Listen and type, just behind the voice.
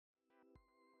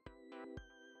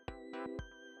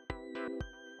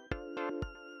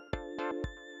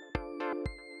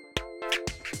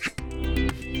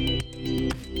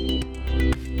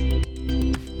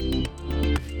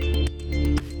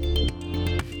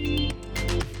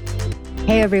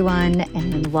Hey everyone,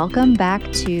 and welcome back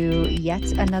to yet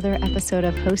another episode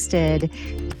of Hosted.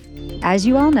 As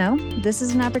you all know, this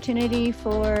is an opportunity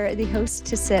for the host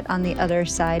to sit on the other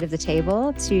side of the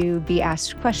table to be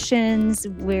asked questions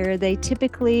where they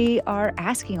typically are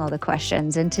asking all the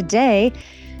questions. And today,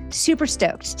 super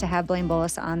stoked to have Blaine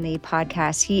Bolus on the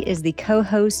podcast. He is the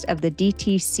co-host of the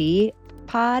DTC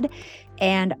pod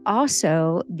and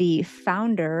also the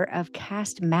founder of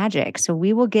Castmagic. So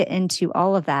we will get into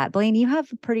all of that. Blaine, you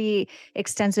have a pretty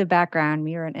extensive background.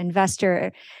 You're an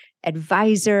investor,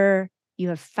 advisor. You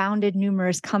have founded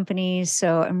numerous companies.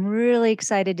 So I'm really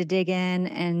excited to dig in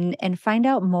and find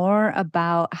out more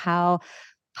about how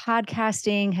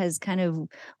podcasting has kind of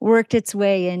worked its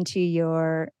way into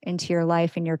your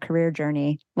life and your career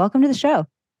journey. Welcome to the show.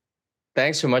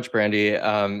 Thanks so much, Brandy.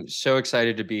 So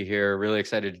excited to be here. Really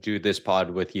excited to do this pod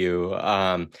with you.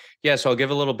 So I'll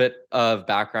give a little bit of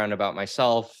background about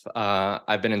myself.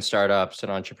 I've been in startups, an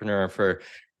entrepreneur for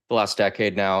the last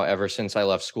decade now. Ever since I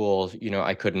left school,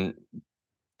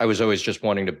 I was always just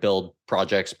wanting to build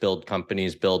projects, build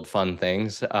companies, build fun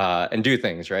things, and do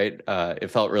things, right? It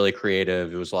felt really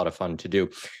creative. It was a lot of fun to do.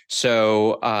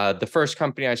 So the first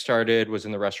company I started was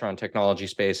in the restaurant technology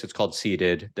space. It's called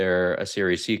Seated. They're a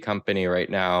Series C company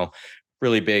right now,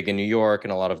 really big in New York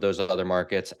and a lot of those other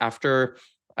markets. After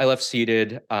I left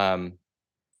Seated,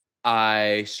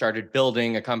 I started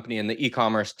building a company in the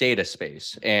e-commerce data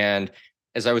space. And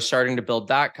as I was starting to build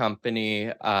that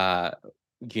company,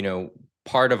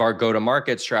 part of our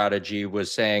go-to-market strategy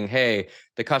was saying, hey,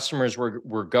 the customers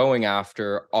we're going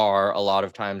after are a lot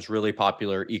of times really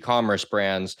popular e-commerce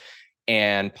brands.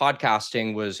 And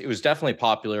podcasting was definitely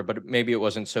popular, but maybe it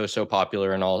wasn't so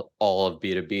popular in all of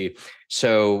B2B.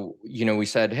 So, we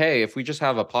said, hey, if we just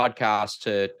have a podcast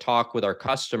to talk with our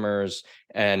customers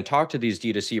and talk to these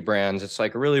D2C brands, it's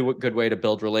like a really good way to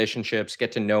build relationships,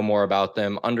 get to know more about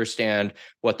them, understand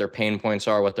what their pain points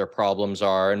are, what their problems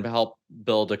are, and help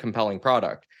build a compelling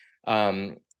product.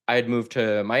 I had moved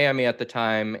to Miami at the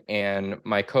time, and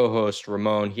my co-host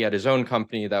Ramon, he had his own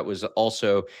company that was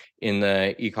also in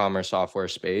the e-commerce software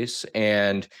space.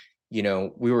 And,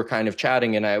 we were kind of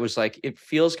chatting, and I was like, it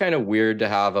feels kind of weird to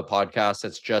have a podcast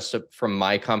that's just from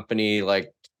my company.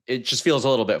 Like, it just feels a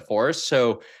little bit forced.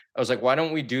 So I was like, why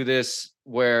don't we do this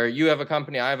where you have a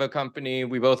company, I have a company,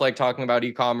 we both like talking about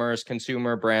e-commerce,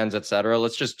 consumer brands, et cetera.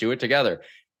 Let's just do it together.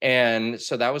 And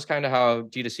so that was kind of how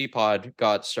D2C Pod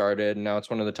got started. Now it's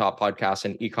one of the top podcasts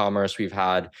in e-commerce. We've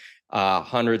had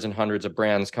hundreds and hundreds of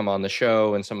brands come on the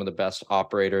show and some of the best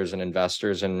operators and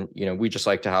investors. And, we just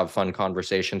like to have fun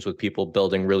conversations with people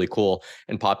building really cool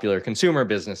and popular consumer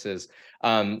businesses.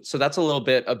 So that's a little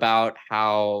bit about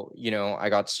how, I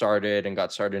got started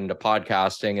into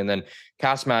podcasting. And then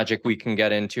Castmagic we can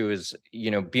get into is,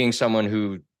 being someone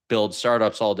who builds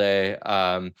startups all day.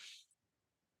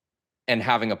 And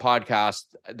having a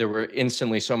podcast, there were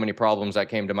instantly so many problems that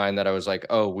came to mind that I was like,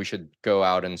 oh, we should go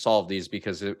out and solve these,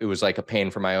 because it was like a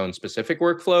pain for my own specific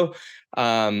workflow,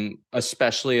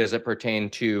 especially as it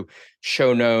pertained to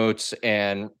show notes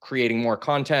and creating more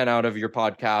content out of your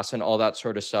podcast and all that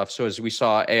sort of stuff. So as we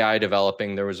saw AI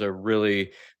developing, there was a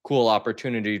really cool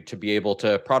opportunity to be able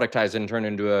to productize and turn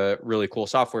into a really cool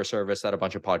software service that a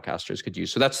bunch of podcasters could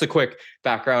use. So that's the quick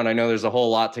background. I know there's a whole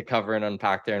lot to cover and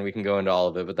unpack there, and we can go into all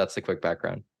of it, but that's the quick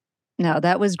background. No,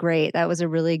 that was great. That was a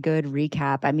really good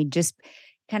recap. I mean, just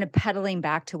kind of pedaling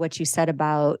back to what you said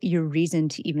about your reason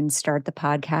to even start the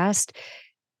podcast.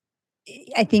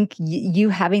 I think you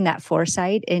having that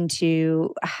foresight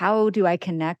into how do I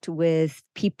connect with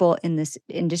people in this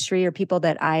industry or people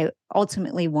that I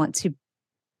ultimately want to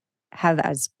have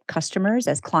as customers,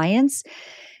 as clients,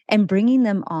 and bringing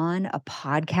them on a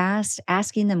podcast,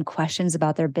 asking them questions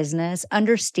about their business,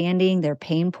 understanding their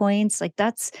pain points. Like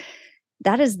that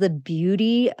is the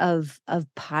beauty of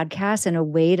podcasts, and a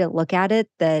way to look at it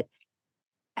that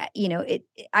I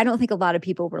don't think a lot of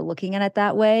people were looking at it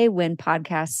that way when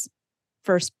podcasts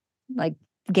first like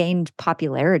gained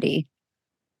popularity.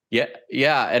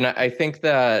 Yeah, and I think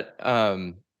that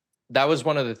that was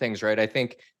one of the things, right? I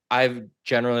think I've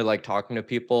generally like talking to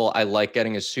people. I like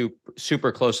getting as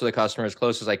super close to the customer, as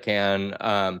close as I can,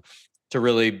 to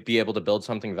really be able to build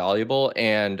something valuable.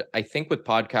 And I think with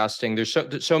podcasting, there's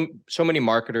so many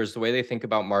marketers. The way they think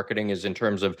about marketing is in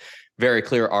terms of very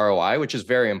clear ROI, which is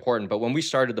very important. But when we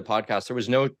started the podcast, there was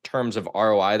no terms of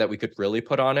ROI that we could really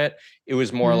put on it. It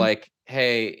was more like,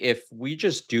 hey, if we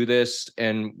just do this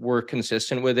and we're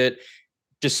consistent with it,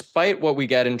 despite what we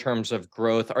get in terms of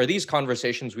growth, are these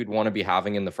conversations we'd want to be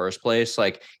having in the first place?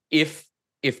 Like, if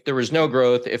there was no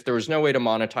growth, if there was no way to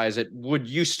monetize it, would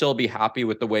you still be happy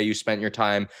with the way you spent your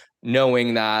time,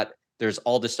 knowing that There's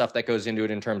all this stuff that goes into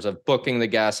it in terms of booking the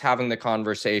guests, having the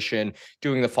conversation,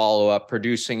 doing the follow-up,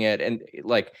 producing it.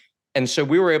 And so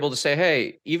we were able to say,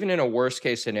 hey, even in a worst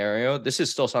case scenario, this is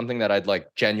still something that I'd like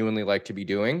genuinely like to be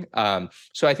doing.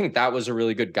 So I think that was a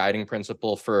really good guiding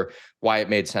principle for why it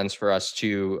made sense for us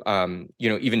to,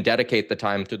 even dedicate the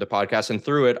time to the podcast. And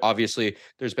through it, obviously,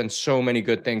 there's been so many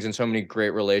good things and so many great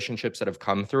relationships that have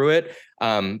come through it.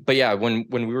 But yeah, when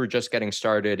we were just getting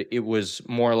started, it was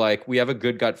more like we have a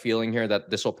good gut feeling here that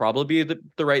this will probably be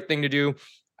the right thing to do.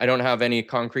 I don't have any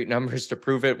concrete numbers to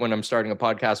prove it when I'm starting a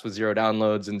podcast with 0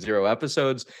 downloads and 0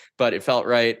 episodes, but it felt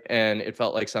right. And it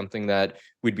felt like something that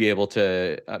we'd be able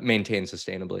to maintain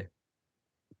sustainably.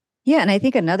 Yeah. And I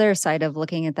think another side of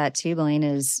looking at that too, Blaine,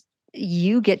 is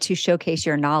you get to showcase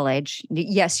your knowledge.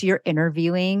 Yes, you're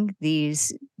interviewing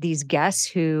these guests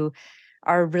who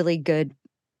are really good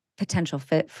potential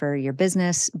fit for your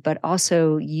business, but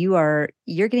also you're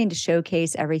getting to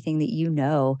showcase everything that you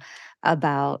know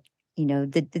about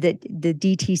the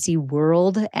DTC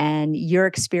world and your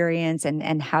experience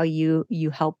and how you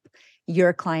help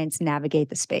your clients navigate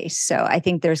the space. So I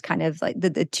think there's kind of like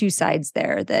the two sides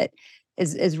there that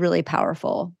is really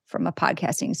powerful from a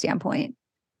podcasting standpoint.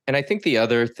 And I think the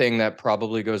other thing that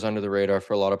probably goes under the radar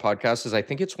for a lot of podcasts is I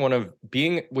think it's one of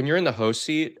being when you're in the host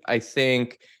seat, I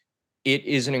think it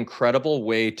is an incredible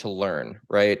way to learn,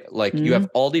 right? Like you have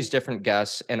all these different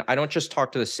guests, and I don't just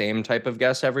talk to the same type of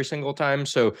guests every single time.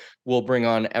 So we'll bring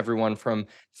on everyone from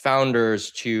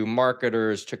founders to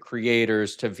marketers to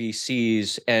creators to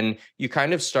VCs, and you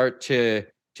kind of start to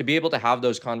be able to have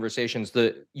those conversations.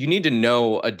 You need to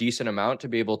know a decent amount to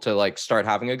be able to like start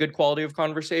having a good quality of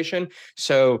conversation.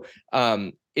 So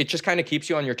it just kind of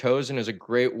keeps you on your toes and is a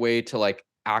great way to like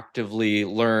actively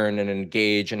learn and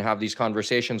engage and have these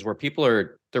conversations where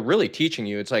they're really teaching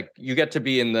you. It's like you get to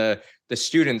be in the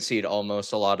student seat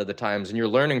almost a lot of the times, and you're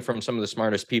learning from some of the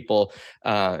smartest people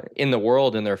in the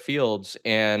world in their fields.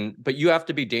 But you have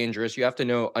to be dangerous. You have to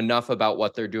know enough about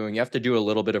what they're doing. You have to do a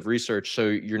little bit of research so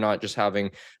you're not just having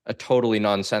a totally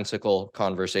nonsensical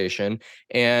conversation.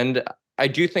 And I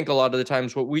do think a lot of the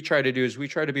times what we try to do is we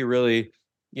try to be really,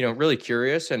 really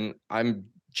curious. And I'm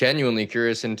genuinely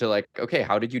curious into like, okay,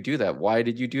 how did you do that? Why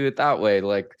did you do it that way?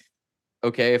 Like,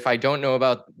 okay, if I don't know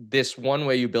about this one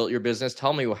way you built your business,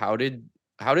 tell me how did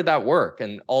that work?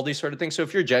 And all these sort of things. So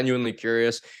if you're genuinely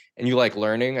curious and you like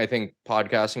learning, I think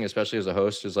podcasting, especially as a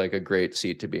host, is like a great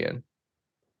seat to be in.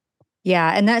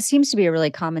 Yeah, and that seems to be a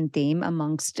really common theme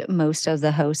amongst most of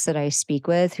the hosts that I speak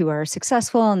with who are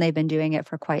successful and they've been doing it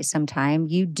for quite some time.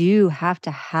 You do have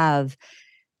to have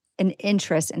an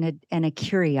interest and a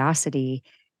curiosity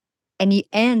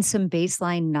and some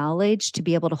baseline knowledge to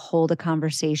be able to hold a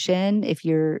conversation if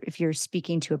you're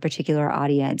speaking to a particular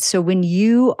audience. So when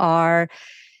you are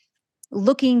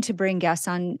looking to bring guests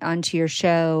onto your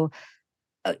show,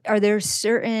 are there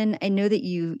certain, I know that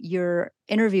you're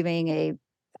interviewing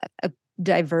a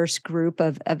diverse group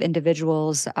of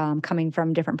individuals coming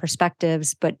from different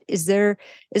perspectives, but is there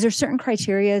certain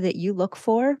criteria that you look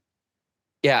for?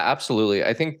 Yeah, absolutely.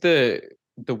 I think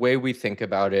the way we think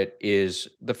about it is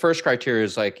the first criteria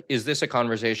is like, is this a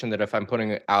conversation that if I'm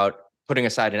putting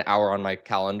aside an hour on my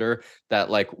calendar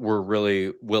that like we're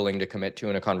really willing to commit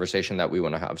to in a conversation that we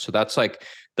want to have. So that's like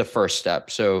the first step.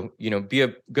 So, be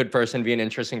a good person, be an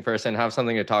interesting person, have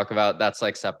something to talk about. That's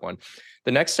like step one.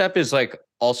 The next step is like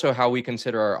also how we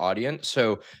consider our audience.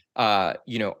 So,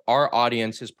 our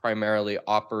audience is primarily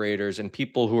operators and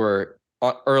people who are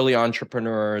early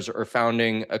entrepreneurs or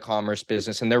founding a commerce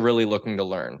business, and they're really looking to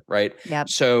learn, right? Yep.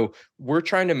 So we're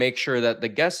trying to make sure that the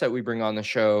guests that we bring on the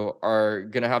show are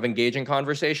going to have engaging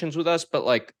conversations with us, but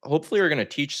like hopefully are going to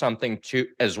teach something to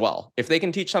as well. If they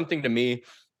can teach something to me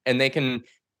and they can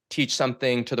teach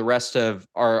something to the rest of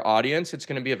our audience, it's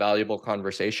going to be a valuable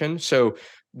conversation. So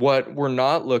what we're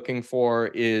not looking for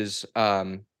is,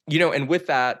 and with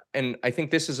that, and I think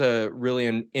this is a really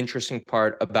an interesting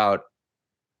part about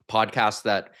podcasts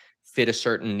that fit a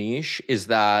certain niche is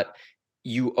that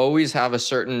you always have a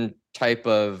certain type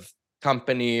of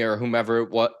company or whomever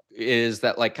what is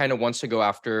that like kind of wants to go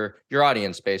after your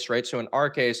audience base, right? So in our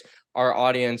case, our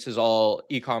audience is all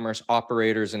e-commerce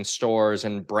operators and stores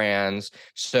and brands.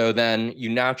 So then you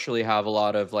naturally have a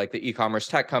lot of like the e-commerce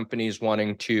tech companies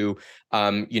wanting to,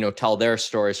 tell their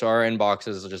story. So our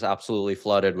inboxes are just absolutely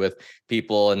flooded with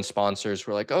people and sponsors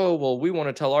who are like, oh, well, we want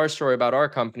to tell our story about our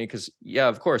company because, yeah,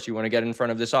 of course, you want to get in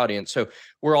front of this audience. So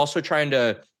we're also trying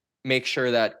to make sure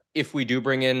that if we do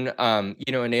bring in,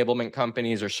 enablement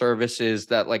companies or services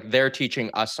that like they're teaching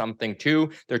us something too,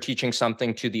 they're teaching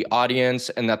something to the audience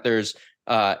and that there's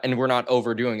and we're not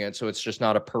overdoing it. So it's just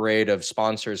not a parade of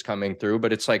sponsors coming through,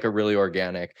 but it's like a really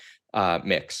organic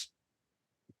mix.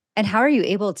 And how are you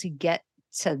able to get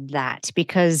to that?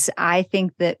 Because I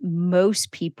think that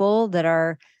most people that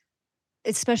are,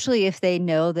 especially if they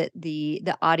know that the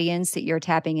audience that you're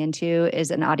tapping into is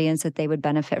an audience that they would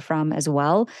benefit from as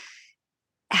well,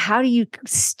 how do you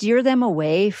steer them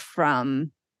away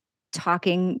from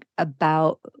talking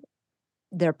about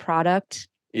their product,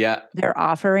 Yeah, their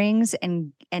offerings,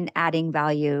 and adding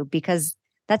value? Because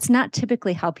that's not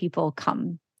typically how people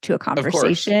come to a of course.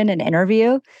 conversation, an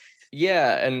interview.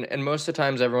 Yeah, and most of the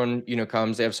times everyone,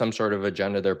 comes, they have some sort of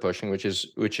agenda they're pushing, which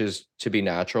is to be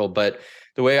natural. But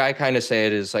the way I kind of say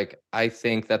it is like I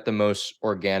think that the most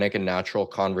organic and natural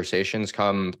conversations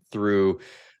come through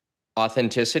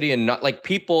authenticity, and not like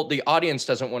people, the audience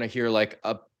doesn't want to hear like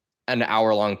an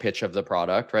hour long pitch of the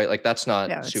product, right? Like that's not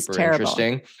No, it's super terrible.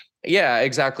 interesting. Yeah,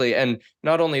 exactly. And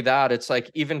not only that, it's like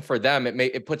even for them,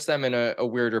 it puts them in a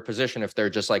weirder position if they're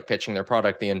just like pitching their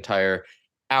product the entire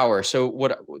hour. So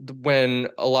when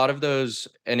a lot of those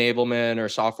enablement or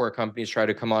software companies try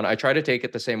to come on, I try to take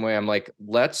it the same way. I'm like,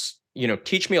 let's,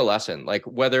 teach me a lesson. Like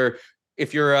whether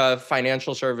if you're a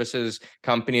financial services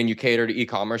company and you cater to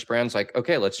e-commerce brands, like,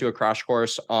 okay, let's do a crash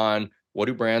course on what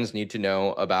do brands need to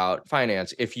know about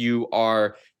finance. If you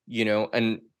are,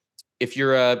 and if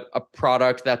you're a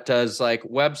product that does like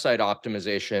website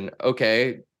optimization,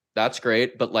 okay, that's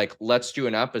great. But like, let's do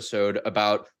an episode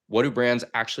about what do brands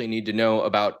actually need to know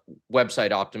about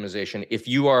website optimization. If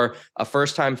you are a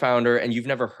first time founder and you've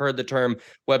never heard the term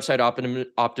website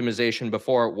optimization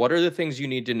before, what are the things you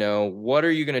need to know? What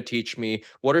are you going to teach me?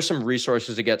 What are some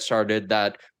resources to get started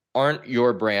that aren't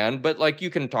your brand, but like you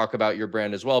can talk about your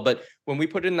brand as well. But when we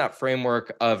put in that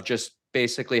framework of just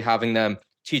basically having them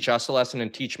teach us a lesson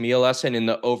and teach me a lesson in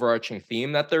the overarching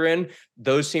theme that they're in,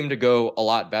 those seem to go a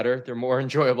lot better. They're more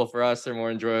enjoyable for us. They're more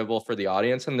enjoyable for the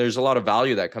audience. And there's a lot of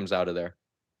value that comes out of there.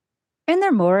 And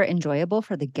they're more enjoyable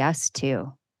for the guests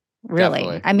too. Really.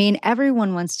 Definitely. I mean,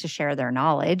 everyone wants to share their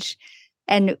knowledge.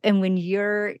 And when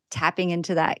you're tapping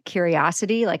into that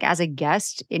curiosity, like as a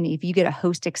guest, and if you get a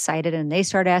host excited and they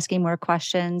start asking more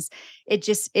questions,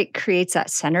 it creates that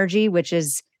synergy, which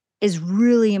is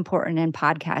really important in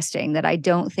podcasting that I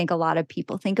don't think a lot of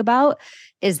people think about,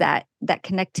 is that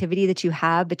connectivity that you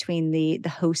have between the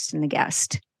host and the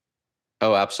guest.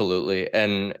 Oh, absolutely.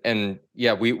 And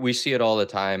yeah, we see it all the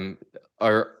time.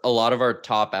 A lot of our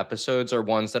top episodes are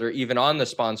ones that are even on the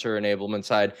sponsor enablement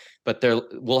side, but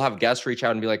we'll have guests reach out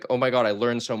and be like, "Oh my God, I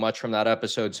learned so much from that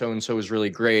episode. So and so was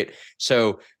really great."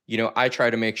 So, I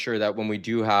try to make sure that when we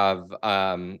do have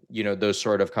those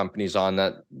sort of companies on,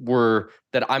 that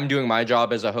I'm doing my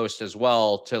job as a host as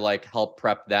well to like help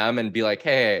prep them and be like,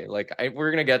 "Hey, like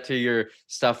we're gonna get to your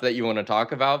stuff that you want to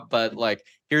talk about, but like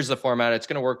here's the format. It's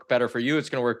going to work better for you. It's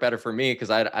going to work better for me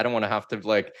because I don't want to have to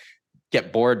like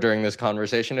get bored during this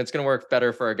conversation. It's going to work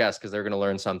better for our guests because they're going to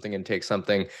learn something and take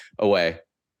something away."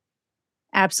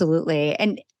 Absolutely.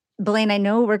 And Blaine, I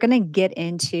know we're going to get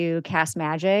into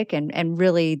Castmagic and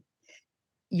really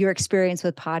your experience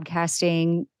with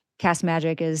podcasting.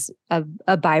 Castmagic is a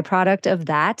byproduct of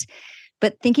that.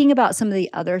 But thinking about some of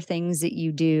the other things that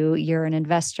you do, you're an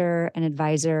investor, an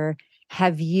advisor.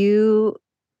 Have you,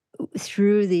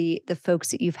 through the folks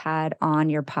that you've had on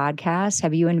your podcast,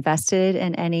 have you invested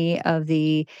in any of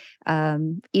the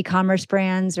e-commerce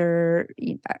brands, or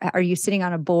are you sitting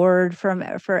on a board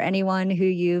for anyone who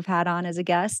you've had on as a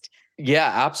guest?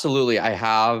 Yeah, absolutely. I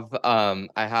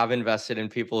have invested in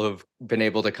people who've been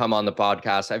able to come on the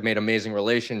podcast. I've made amazing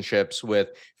relationships with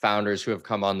founders who have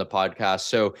come on the podcast.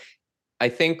 So I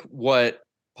think what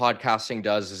podcasting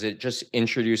does is it just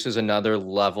introduces another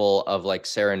level of like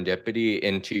serendipity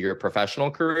into your professional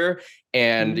career.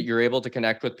 And Mhm. you're able to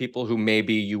connect with people who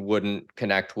maybe you wouldn't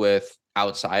connect with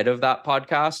outside of that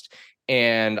podcast.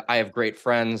 And I have great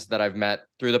friends that I've met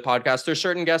through the podcast. There's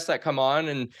certain guests that come on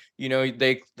and,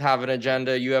 they have an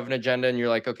agenda, you have an agenda, and you're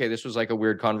like, okay, this was like a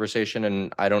weird conversation.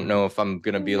 And I don't know if I'm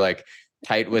going to be like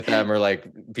tight with them or like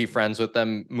be friends with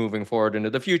them moving forward into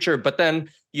the future. But then,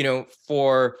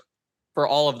 for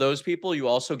all of those people, you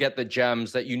also get the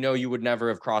gems that you would never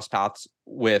have crossed paths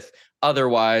with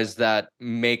otherwise, that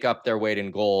make up their weight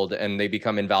in gold, and they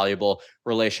become invaluable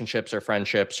relationships or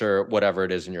friendships or whatever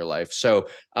it is in your life. So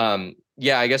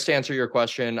yeah, I guess to answer your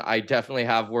question, I definitely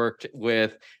have worked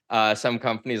with some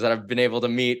companies that I've been able to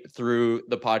meet through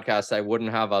the podcast I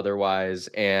wouldn't have otherwise,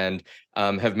 and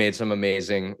have made some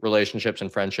amazing relationships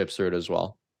and friendships through it as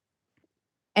well.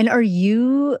 And are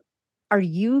you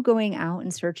going out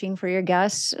and searching for your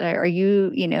guests? Are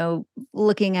you,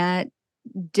 looking at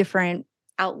different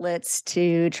outlets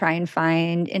to try and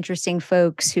find interesting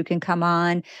folks who can come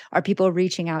on? Are people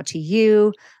reaching out to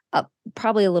you?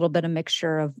 Probably a little bit of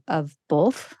mixture of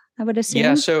both, I would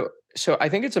Yeah, assume. so I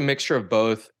think it's a mixture of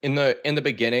both. In the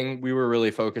beginning, we were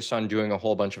really focused on doing a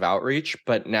whole bunch of outreach,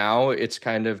 but now it's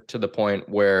kind of to the point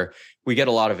where we get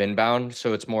a lot of inbound.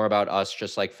 So it's more about us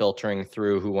just like filtering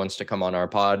through who wants to come on our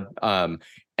pod.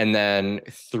 And then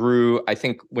through, I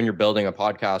think when you're building a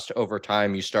podcast over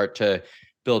time, you start to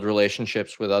build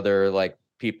relationships with other like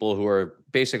people who are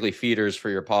basically feeders for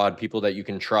your pod, people that you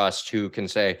can trust who can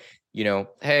say,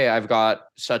 hey, I've got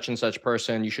such and such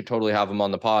person. You should totally have them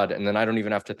on the pod. And then I don't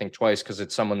even have to think twice because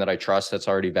it's someone that I trust that's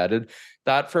already vetted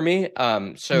that for me.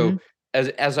 So Mhm.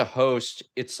 as a host,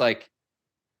 it's like,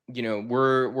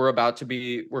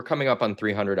 we're coming up on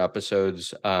 300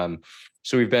 episodes.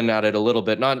 So we've been at it a little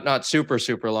bit, not super,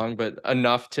 super long, but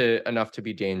enough to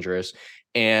be dangerous.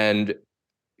 And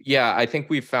yeah, I think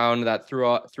we've found that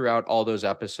throughout all those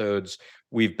episodes,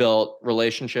 we've built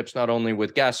relationships not only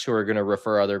with guests who are going to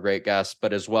refer other great guests,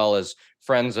 but as well as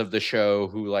friends of the show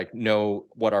who like know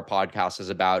what our podcast is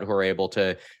about, who are able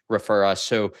to refer us.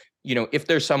 So, if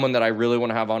there's someone that I really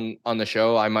want to have on the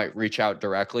show, I might reach out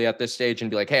directly at this stage and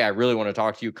be like, "Hey, I really want to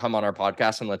talk to you. Come on our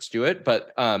podcast and let's do it."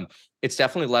 But it's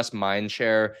definitely less mind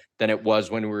share than it was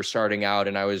when we were starting out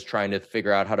and I was trying to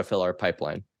figure out how to fill our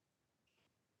pipeline.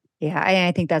 Yeah,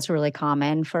 I think that's really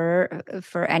common for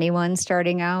anyone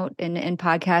starting out in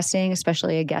podcasting,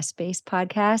 especially a guest-based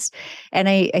podcast. And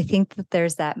I think that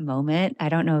there's that moment. I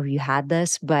don't know if you had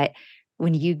this, but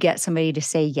when you get somebody to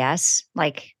say yes,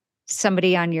 like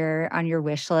somebody on your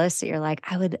wish list that you're like,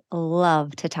 I would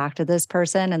love to talk to this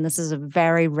person, and this is a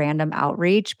very random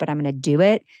outreach, but I'm going to do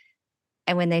it.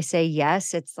 And when they say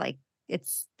yes, it's like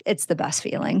it's the best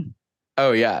feeling.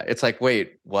 Oh yeah, it's like,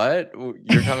 wait, what?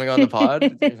 You're coming on the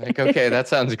pod? You're like, okay, that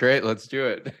sounds great. Let's do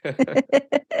it.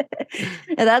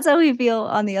 And that's how we feel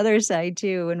on the other side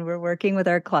too, when we're working with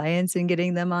our clients and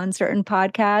getting them on certain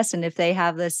podcasts. And if they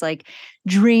have this like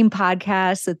dream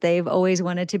podcast that they've always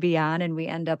wanted to be on and we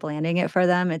end up landing it for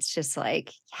them, it's just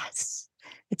like, yes,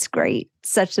 it's great.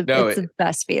 No, It's the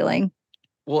best feeling.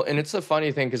 well, and it's a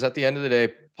funny thing because at the end of the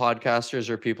day, podcasters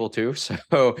are people too.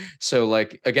 So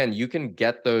like again, you can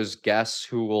get those guests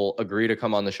who will agree to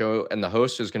come on the show, and the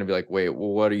host is going to be like, "Wait,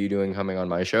 well, what are you doing coming on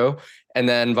my show?" And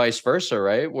then vice versa,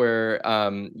 right? Where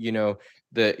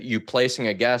you placing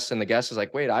a guest and the guest is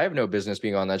like, "Wait, I have no business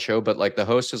being on that show," but like the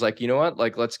host is like, "You know what?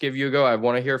 Like, let's give you a go. I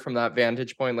want to hear from that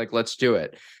vantage point. Like, let's do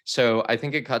it." So I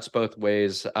think it cuts both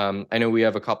ways. I know we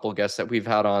have a couple guests that we've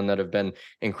had on that have been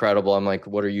incredible. I'm like,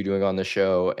 what are you doing on the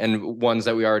show? And ones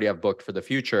that we already have booked for the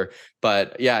future.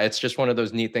 But yeah, it's just one of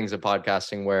those neat things of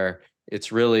podcasting where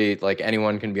it's really like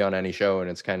anyone can be on any show and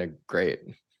it's kind of great.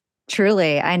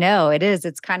 Truly, I know it is.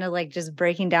 It's kind of like just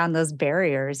breaking down those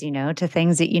barriers, to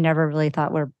things that you never really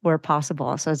thought were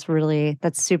possible. So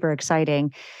that's super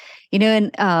exciting.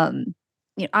 And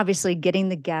obviously getting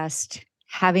the guest,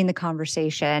 having the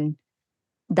conversation,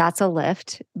 that's a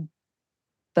lift,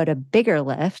 but a bigger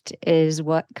lift is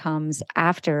what comes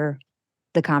after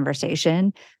the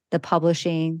conversation, the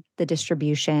publishing, the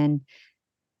distribution,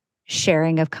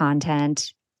 sharing of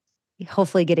content,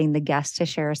 hopefully getting the guest to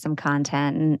share some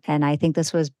content. And I think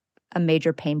this was a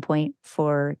major pain point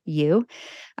for you.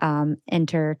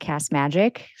 Enter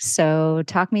Castmagic. So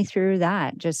talk me through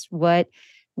that. Just what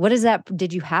is that?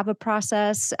 Did you have a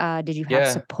process? Did you have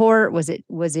Yeah. support? Was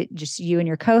it just you and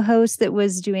your co-host that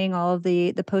was doing all of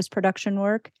the post-production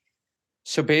work?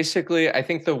 So basically, I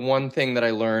think the one thing that I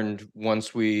learned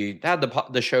once we had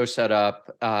the show set up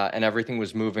and everything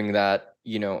was moving, that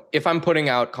if I'm putting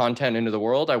out content into the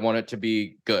world, I want it to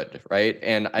be good, right?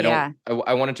 And Yeah.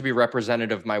 I want it to be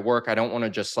representative of my work. I don't want to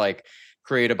just like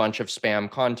create a bunch of spam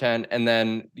content, and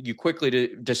then you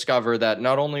quickly discover that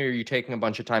not only are you taking a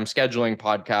bunch of time scheduling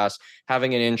podcasts,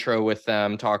 having an intro with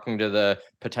them, talking to the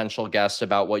potential guests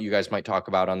about what you guys might talk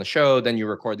about on the show, then you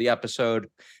record the episode,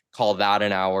 call that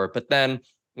an hour. But then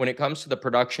when it comes to the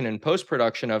production and post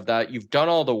production of that, you've done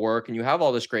all the work and you have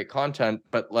all this great content.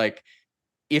 But like,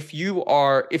 if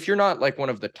you're not like one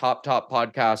of the top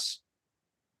podcasts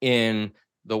in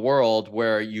the world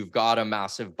where you've got a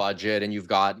massive budget and you've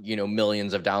got,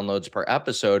 millions of downloads per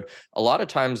episode, a lot of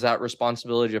times that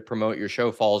responsibility to promote your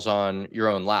show falls on your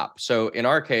own lap. So in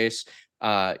our case,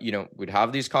 we'd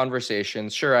have these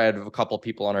conversations. Sure, I had a couple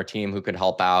people on our team who could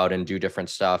help out and do different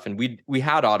stuff, and we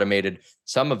had automated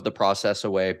some of the process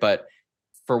away. But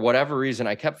for whatever reason,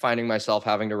 I kept finding myself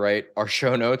having to write our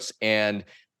show notes, and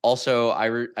also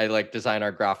I like design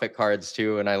our graphic cards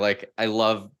too, and I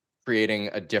love creating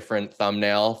a different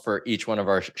thumbnail for each one of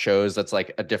our shows that's like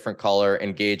a different color,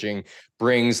 engaging,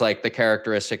 brings like the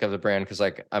characteristic of the brand, because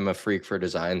like I'm a freak for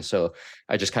design, so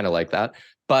I just kind of like that.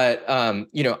 But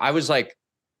I was like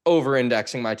over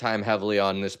indexing my time heavily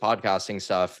on this podcasting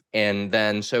stuff. And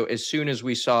then so as soon as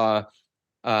we saw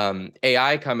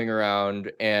AI coming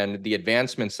around and the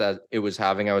advancements that it was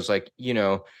having, I was like,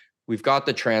 we've got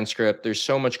the transcript. There's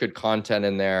so much good content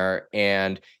in there.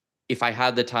 And if I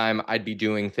had the time, I'd be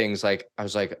doing things like, I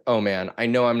was like, oh man, I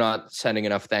know I'm not sending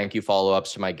enough thank you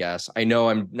follow-ups to my guests. I know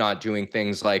I'm not doing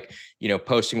things like,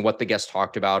 posting what the guest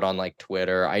talked about on like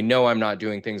Twitter. I know I'm not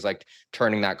doing things like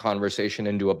turning that conversation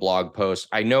into a blog post.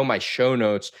 I know my show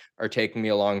notes are taking me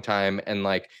a long time. And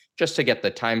like, just to get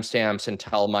the timestamps and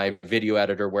tell my video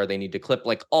editor where they need to clip,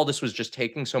 like all this was just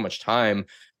taking so much time.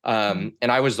 And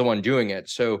I was the one doing it.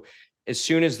 So as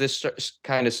soon as this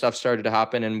kind of stuff started to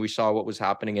happen and we saw what was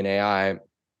happening in AI, I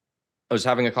was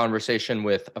having a conversation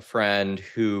with a friend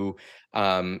who,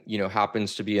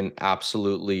 happens to be an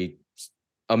absolutely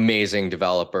amazing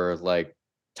developer, like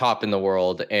top in the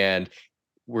world. And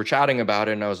we're chatting about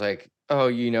it. And I was like, oh,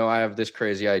 I have this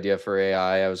crazy idea for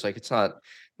AI. I was like, it's not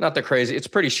the crazy, it's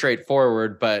pretty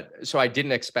straightforward. But so I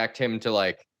didn't expect him to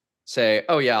like say,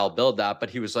 oh yeah, I'll build that.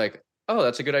 But he was like, oh,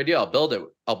 that's a good idea. I'll build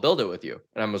it with you.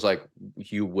 And I was like,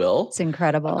 you will? It's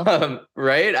incredible.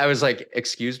 Right? I was like,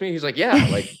 excuse me? He's like, yeah,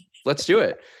 like, let's do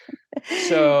it.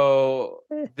 So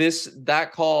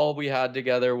that call we had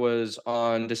together was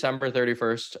on December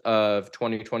 31st of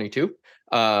 2022.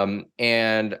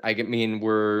 And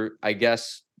I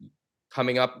guess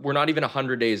coming up, we're not even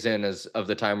 100 days in as of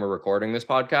the time we're recording this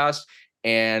podcast,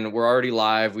 and we're already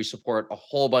live. We support a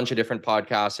whole bunch of different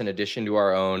podcasts in addition to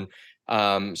our own.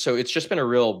 So it's just been a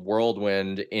real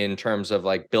whirlwind in terms of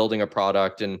like building a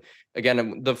product. And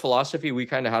again, the philosophy we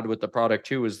kind of had with the product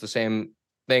too was the same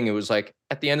thing. It was like,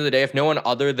 at the end of the day, if no one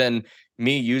other than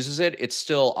me uses it, it's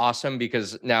still awesome,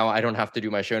 because now I don't have to do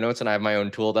my show notes and I have my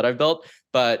own tool that I've built.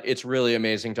 But it's really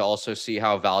amazing to also see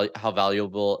how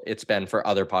valuable it's been for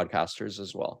other podcasters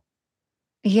as well.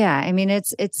 Yeah, I mean,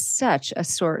 it's such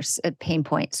a pain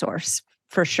point source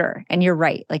for sure. And you're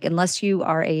right. Like, unless you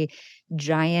are a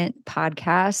giant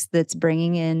podcast that's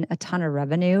bringing in a ton of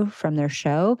revenue from their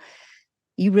show,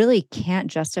 you really can't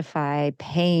justify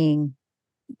paying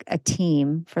a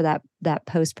team for that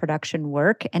post-production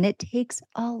work. And it takes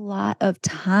a lot of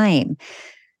time.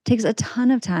 It takes a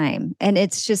ton of time. And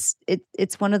it's just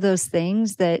it's one of those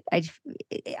things that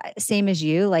same as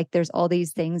you, like there's all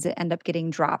these things that end up getting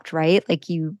dropped, right? Like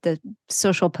the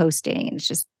social posting, and it's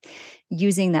just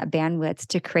using that bandwidth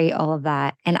to create all of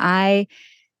that. And I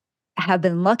have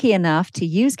been lucky enough to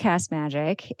use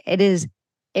Castmagic. It is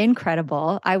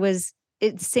incredible.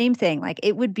 It's same thing. Like,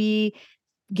 it would be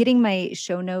getting my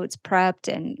show notes prepped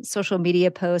and social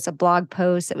media posts, a blog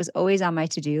post. It was always on my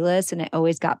to-do list, and it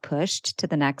always got pushed to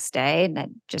the next day. And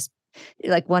then just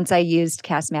like, once I used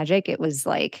Castmagic, it was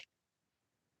like,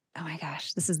 oh my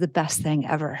gosh, this is the best thing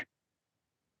ever.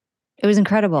 It was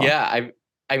incredible. Yeah,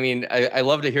 I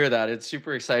love to hear that. It's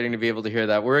super exciting to be able to hear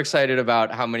that. We're excited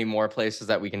about how many more places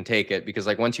that we can take it, because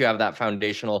like once you have that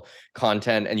foundational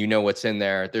content and you know what's in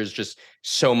there, there's just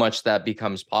so much that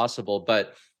becomes possible.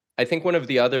 But I think one of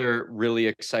the other really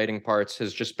exciting parts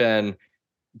has just been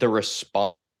the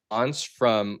response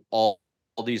from all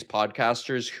these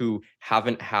podcasters who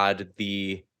haven't had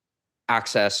the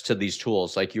access to these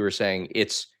tools. Like you were saying,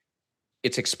 it's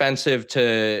expensive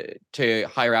to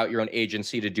hire out your own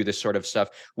agency to do this sort of stuff.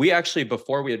 We actually,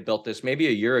 before we had built this, maybe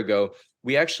a year ago,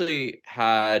 we actually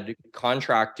had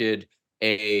contracted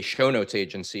a show notes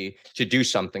agency to do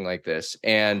something like this.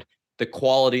 And the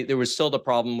quality, there was still the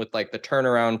problem with like the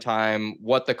turnaround time,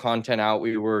 what the content out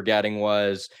we were getting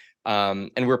was,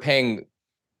 and we're paying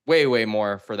way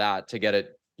more for that to get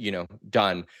it,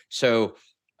 done. So,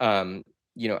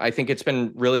 I think it's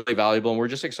been really valuable, and we're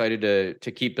just excited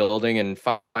to keep building and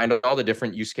find all the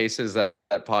different use cases that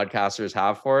podcasters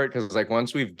have for it. Because like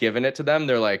once we've given it to them,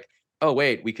 they're like, oh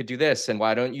wait, we could do this, and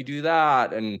why don't you do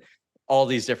that? And all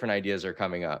these different ideas are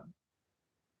coming up.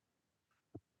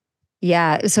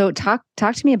 Yeah. So talk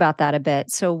to me about that a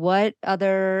bit. So what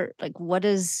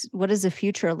does the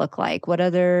future look like? What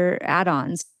other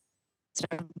add-ons?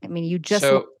 I mean, you just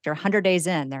So you're 100 days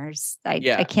in. I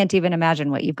yeah, can't even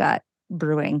imagine what you've got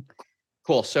brewing.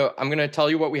 cool. So I'm going to tell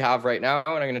you what we have right now,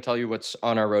 and I'm going to tell you what's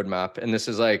on our roadmap. And this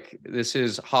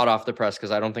is hot off the press,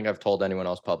 because I don't think I've told anyone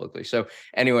else publicly. So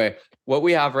anyway, what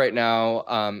we have right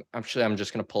now, actually, I'm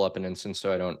just going to pull up an instance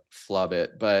so I don't flub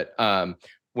it. But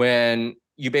when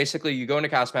you basically, you go into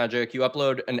Castmagic, you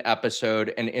upload an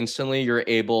episode, and instantly you're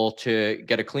able to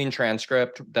get a clean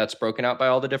transcript that's broken out by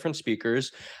all the different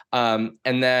speakers. And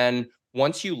then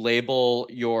once you label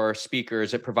your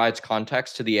speakers, it provides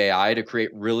context to the AI to create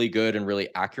really good and really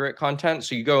accurate content.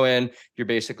 So you go in, you're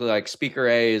basically like, speaker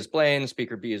A is Blaine,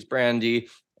 speaker B is Brandy,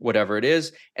 whatever it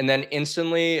is. And then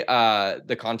instantly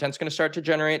the content's going to start to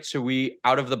generate. So we,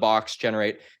 out of the box,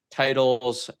 generate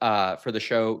titles for the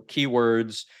show,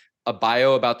 keywords, a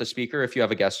bio about the speaker if you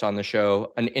have a guest on the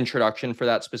show, an introduction for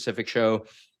that specific show,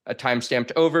 a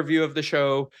time-stamped overview of the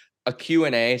show, a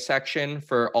Q&A section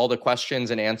for all the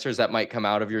questions and answers that might come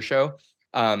out of your show,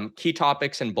 key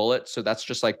topics and bullets. So that's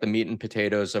just like the meat and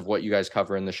potatoes of what you guys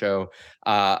cover in the show.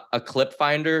 A clip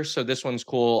finder. So this one's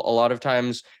cool. A lot of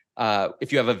times,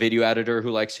 if you have a video editor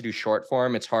who likes to do short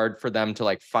form, it's hard for them to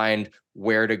like find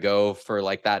where to go for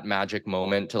like that magic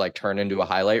moment to like turn into a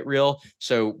highlight reel.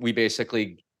 So we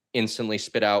basically instantly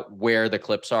spit out where the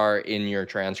clips are in your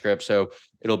transcript. So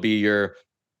it'll be your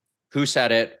who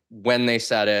said it, when they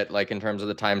said it, like in terms of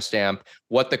the timestamp,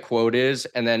 what the quote is,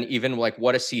 and then even like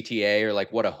what a CTA or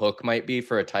like what a hook might be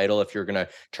for a title if you're going to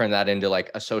turn that into like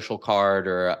a social card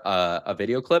or a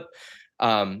video clip.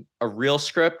 A reel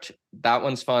script, that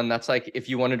one's fun. That's like if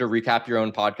you wanted to recap your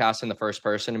own podcast in the first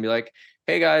person and be like,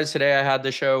 hey guys, today I had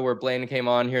the show where Blaine came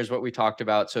on. Here's what we talked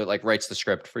about. So it like writes the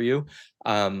script for you.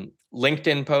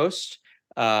 LinkedIn post,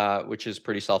 which is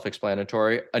pretty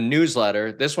self-explanatory. A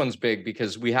newsletter. This one's big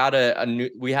because we had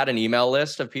we had an email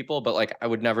list of people, but like I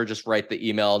would never just write the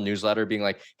email newsletter being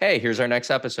like, hey, here's our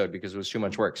next episode, because it was too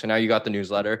much work. So now you got the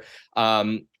newsletter.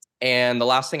 And the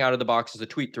last thing out of the box is a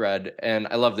tweet thread. And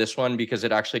I love this one because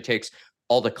it actually takes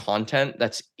all the content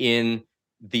that's in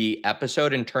the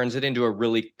episode and turns it into a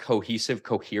really cohesive,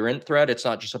 coherent thread. It's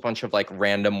not just a bunch of like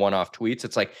random one-off tweets.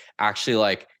 It's like actually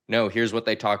like, no, here's what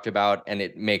they talked about, and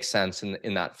it makes sense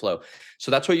in that flow.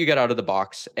 So that's what you get out of the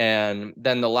box. And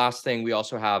then the last thing, we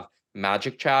also have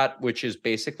Magic Chat, which is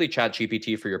basically Chat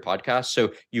GPT for your podcast.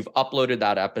 So you've uploaded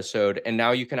that episode, and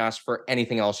now you can ask for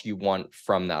anything else you want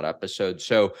from that episode.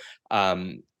 So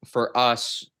for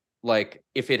us, like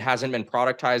if it hasn't been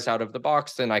productized out of the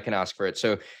box, then I can ask for it.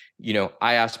 So, you know,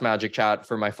 I ask Magic Chat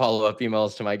for my follow-up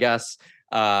emails to my guests.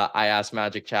 I ask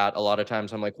Magic Chat a lot of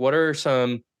times. I'm like, what are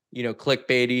some, you know,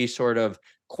 clickbaity sort of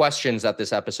questions that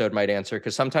this episode might answer?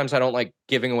 Because sometimes I don't like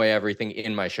giving away everything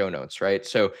in my show notes, right?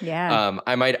 So Yeah.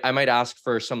 I might ask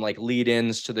for some like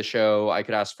lead-ins to the show. I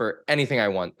could ask for anything I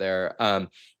want there.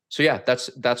 So yeah,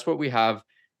 that's what we have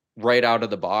right out of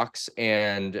the box,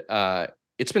 and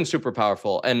it's been super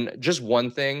powerful. And just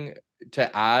one thing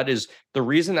to add is the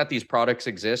reason that these products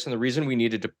exist, and the reason we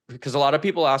needed to, because a lot of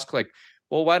people ask like,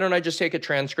 well, why don't I just take a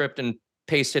transcript and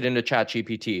paste it into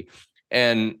ChatGPT?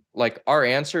 And like our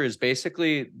answer is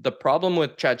basically, the problem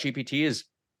with ChatGPT is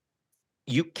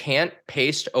you can't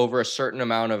paste over a certain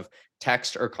amount of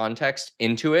text or context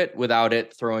into it without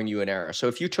it throwing you an error. So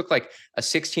if you took like a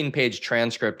 16-page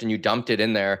transcript and you dumped it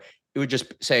in there, it would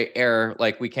just say error,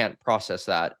 like we can't process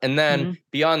that. And then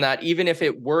beyond that, even if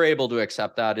it were able to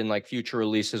accept that in like future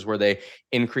releases where they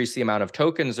increase the amount of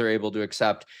tokens they're able to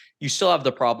accept, you still have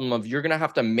the problem of you're going to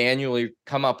have to manually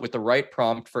come up with the right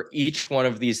prompt for each one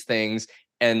of these things.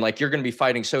 And like you're going to be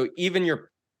fighting. So even your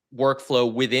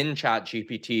workflow within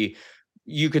ChatGPT,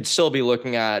 you could still be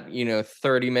looking at, you know,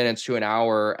 30 minutes to an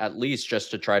hour at least just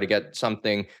to try to get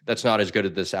something that's not as good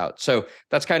as this out. So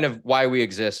that's kind of why we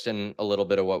exist and a little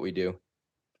bit of what we do.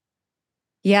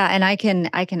 Yeah, and I can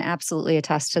absolutely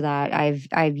attest to that.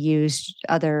 I've used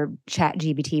other chat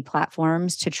GBT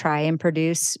platforms to try and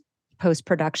produce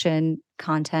post-production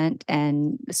content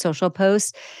and social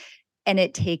posts, and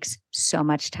it takes so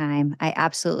much time. I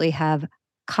absolutely have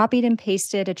copied and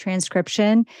pasted a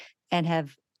transcription and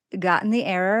have gotten the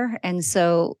error. And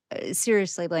so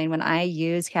seriously, Blaine, when I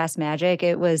use Castmagic,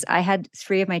 it was I had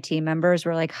three of my team members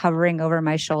were like hovering over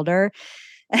my shoulder.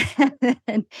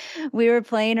 And we were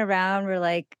playing around. We're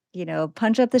like, you know,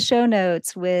 punch up the show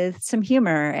notes with some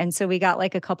humor. And so we got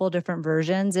like a couple different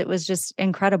versions. It was just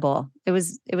incredible. It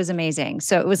was amazing.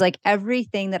 So it was like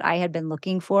everything that I had been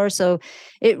looking for. So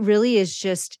it really is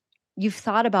just you've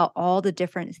thought about all the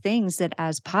different things that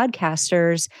as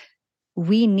podcasters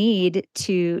we need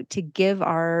to give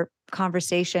our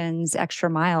conversations extra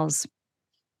miles.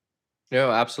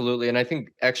 No, absolutely. And I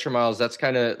think extra miles, that's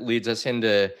kind of leads us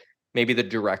into maybe the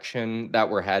direction that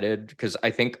we're headed, because I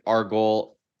think our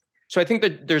goal. So I think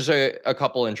that there's a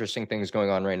couple interesting things going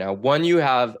on right now. One, you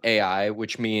have AI,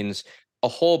 which means a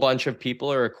whole bunch of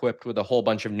people are equipped with a whole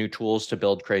bunch of new tools to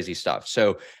build crazy stuff.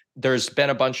 So there's been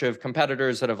a bunch of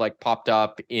competitors that have like popped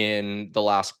up in the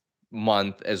last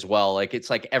month as well. Like it's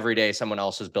like every day someone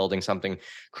else is building something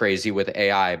crazy with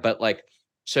AI. But like,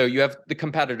 so you have the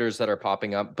competitors that are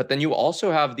popping up, but then you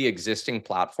also have the existing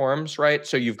platforms, right?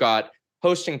 So you've got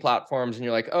hosting platforms and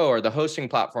you're like, oh, are the hosting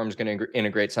platforms going to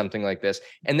integrate something like this?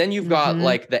 And then you've got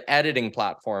like the editing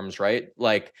platforms, right?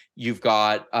 Like you've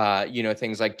got,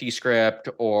 things like Descript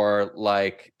or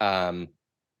like,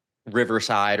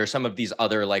 Riverside or some of these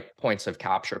other like points of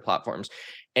capture platforms.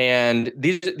 And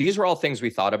these are all things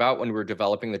we thought about when we were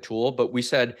developing the tool, but we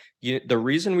said the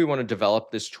reason we want to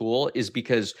develop this tool is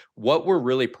because what we're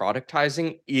really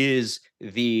productizing is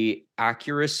the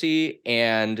accuracy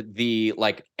and the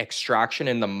like extraction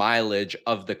and the mileage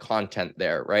of the content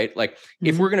there, right? Like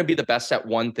if we're going to be the best at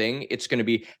one thing, it's going to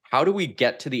be how do we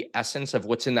get to the essence of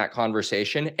what's in that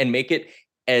conversation and make it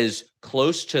as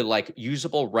close to like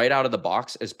usable right out of the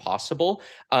box as possible,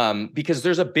 because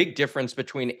there's a big difference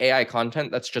between AI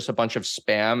content that's just a bunch of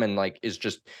spam and like is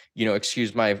just,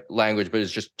 excuse my language, but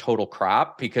it's just total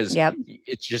crap because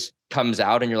it just comes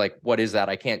out and you're like, what is that?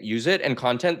 I can't use it. And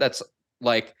content that's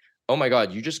like, oh my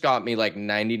God, you just got me like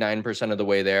 99% of the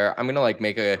way there. I'm gonna like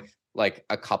make a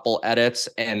couple edits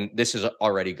and this is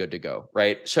already good to go,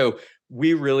 right? So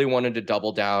we really wanted to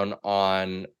double down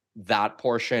on that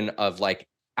portion of like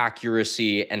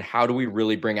accuracy and how do we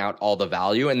really bring out all the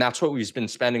value. And that's what we've been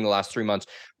spending the last 3 months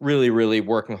really, really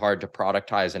working hard to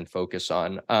productize and focus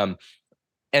on.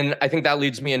 And I think that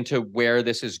leads me into where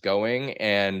this is going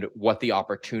and what the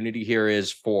opportunity here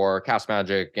is for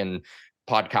Castmagic and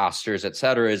podcasters, et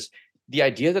cetera, is the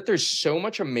idea that there's so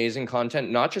much amazing content,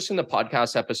 not just in the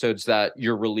podcast episodes that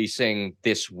you're releasing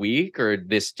this week or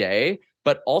this day,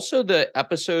 but also the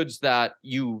episodes that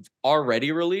you've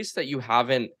already released that you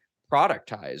haven't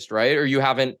productized, right? Or you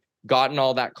haven't gotten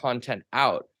all that content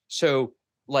out. So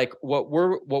like what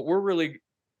we're really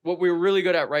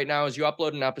good at right now is you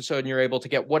upload an episode and you're able to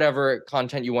get whatever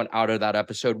content you want out of that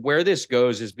episode. Where this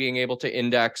goes is being able to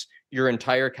index your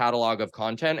entire catalog of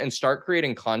content and start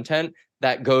creating content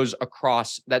that goes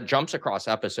across, that jumps across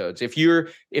episodes. If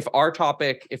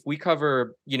we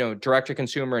cover, direct to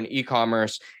consumer and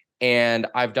e-commerce, and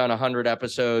I've done 100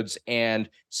 episodes, and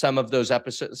some of those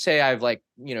episodes, say I've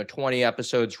 20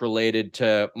 episodes related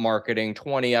to marketing,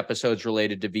 20 episodes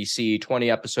related to VC,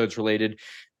 20 episodes related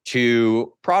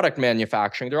to product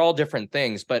manufacturing. They're all different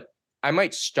things, but I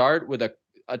might start with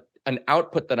an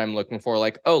output that I'm looking for,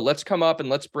 like, oh, let's come up and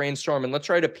let's brainstorm and let's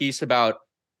write a piece about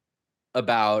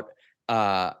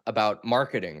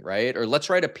marketing, right? Or let's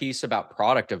write a piece about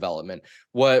product development.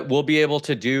 What we'll be able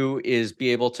to do is be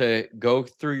able to go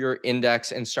through your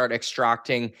index and start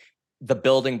extracting the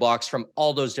building blocks from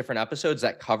all those different episodes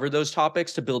that cover those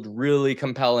topics to build really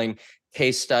compelling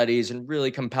case studies and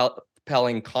really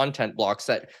compelling content blocks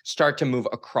that start to move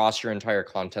across your entire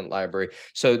content library.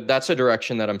 So that's a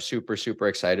direction that I'm super, super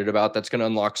excited about. That's going to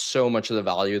unlock so much of the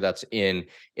value that's in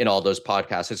all those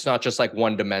podcasts. It's not just like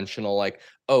one dimensional, like,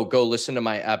 oh, go listen to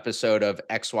my episode of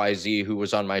XYZ who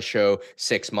was on my show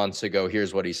 6 months ago.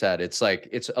 Here's what he said. It's like,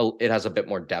 it has a bit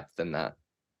more depth than that.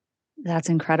 That's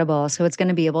incredible. So it's going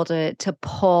to be able to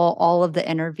pull all of the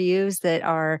interviews that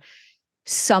are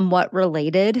somewhat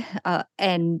related,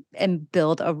 and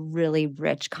build a really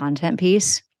rich content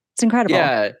piece. It's incredible.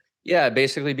 Yeah.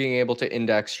 Basically being able to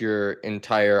index your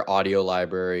entire audio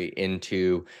library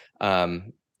into,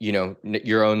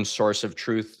 your own source of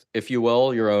truth, if you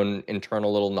will, your own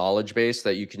internal little knowledge base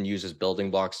that you can use as building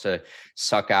blocks to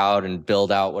suck out and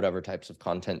build out whatever types of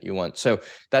content you want. So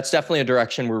that's definitely a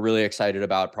direction we're really excited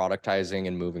about productizing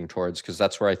and moving towards, because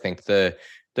that's where I think the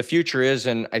future is.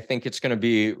 And I think it's going to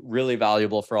be really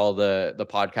valuable for all the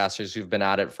podcasters who've been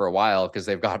at it for a while, because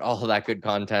they've got all of that good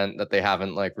content that they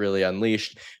haven't like really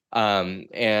unleashed.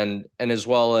 And as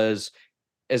well as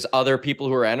other people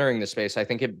who are entering the space, I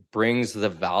think it brings the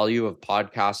value of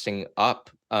podcasting up.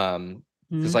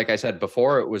 Because like I said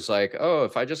before, it was like, oh,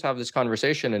 if I just have this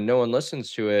conversation and no one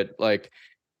listens to it, like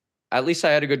at least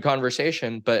I had a good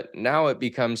conversation. But now it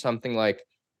becomes something like,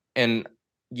 and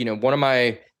one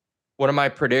of my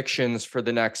predictions for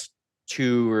the next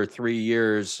 2 or 3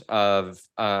 years of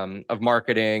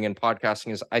marketing and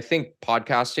podcasting is, I think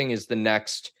podcasting is the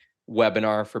next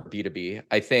webinar for B2B.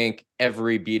 I think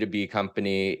every B2B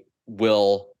company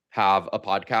will have a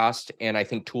podcast, and I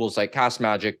think tools like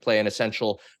Castmagic play an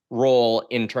essential role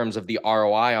in terms of the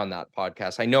ROI on that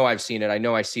podcast. I know I've seen it. I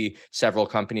know I see several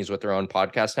companies with their own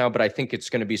podcast now, but I think it's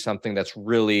going to be something that's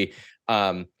really,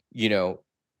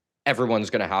 everyone's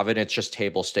going to have it. It's just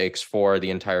table stakes for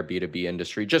the entire B2B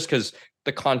industry, just because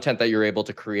the content that you're able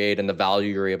to create and the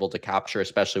value you're able to capture,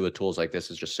 especially with tools like this,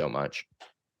 is just so much.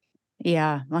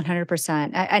 Yeah,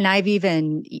 100%.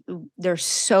 And there's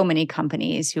so many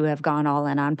companies who have gone all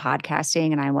in on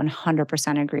podcasting, and I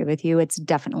 100% agree with you. It's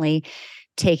definitely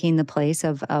taking the place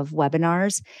of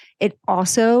webinars. It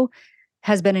also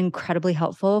has been incredibly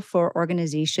helpful for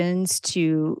organizations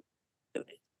to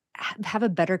have a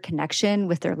better connection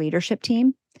with their leadership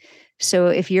team. So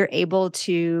if you're able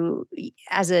to,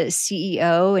 as a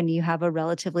CEO, and you have a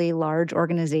relatively large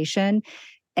organization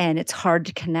and it's hard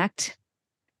to connect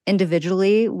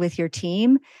individually with your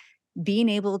team, being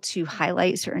able to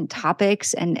highlight certain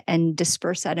topics and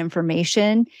disperse that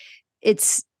information,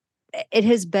 it's it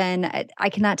has been, I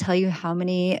cannot tell you how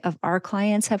many of our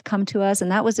clients have come to us,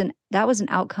 and that was an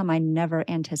outcome I never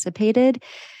anticipated.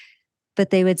 But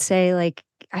they would say, like,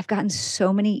 I've gotten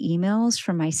so many emails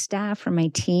from my staff, from my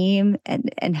team,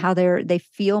 and how they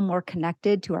feel more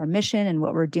connected to our mission and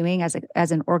what we're doing as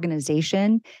an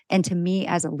organization, and to me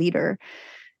as a leader.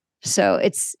 So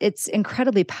it's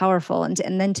incredibly powerful, and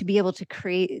then to be able to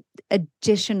create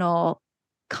additional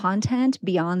content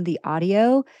beyond the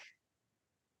audio,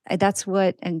 that's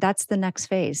the next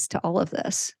phase to all of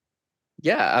this.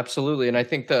 Yeah, absolutely. And I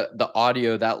think the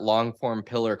audio, that long form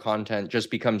pillar content just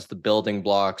becomes the building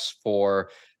blocks for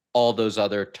all those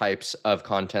other types of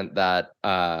content that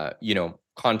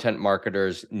content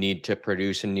marketers need to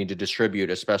produce and need to distribute,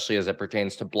 especially as it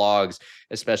pertains to blogs,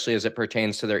 especially as it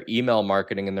pertains to their email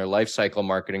marketing and their lifecycle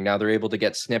marketing. Now they're able to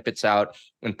get snippets out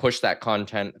and push that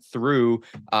content through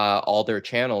all their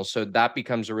channels. So that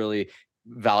becomes a really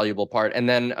valuable part. And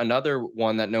then another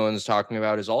one that no one's talking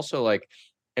about is also like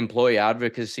employee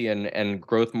advocacy and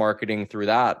growth marketing through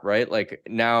that, right? Like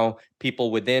now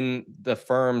people within the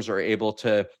firms are able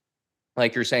to,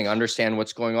 like you're saying, understand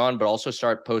what's going on, but also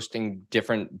start posting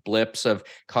different blips of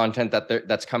content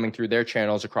that's coming through their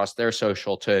channels across their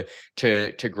social to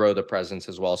grow the presence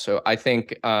as well. So I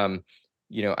think I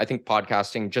think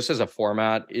podcasting just as a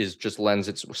format is just lends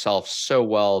itself so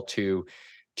well to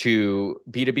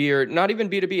B2B, or not even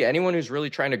B2B, anyone who's really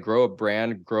trying to grow a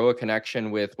brand, grow a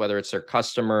connection with, whether it's their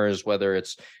customers, whether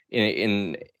it's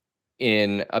in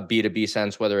a B2B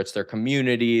sense, whether it's their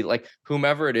community, like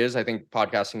whomever it is. I think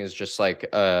podcasting is just like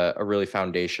a really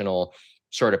foundational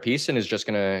sort of piece, and is just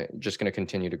gonna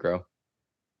continue to grow.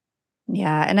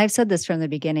 Yeah, and I've said this from the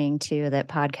beginning too, that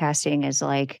podcasting is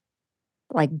like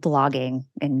blogging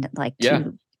in like Yeah.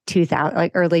 2000,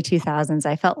 like early 2000s.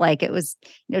 I felt like it was,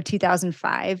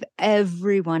 2005,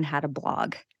 everyone had a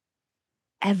blog.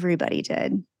 Everybody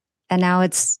did. And now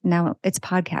it's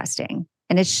podcasting.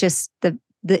 And it's just the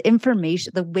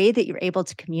information, the way that you're able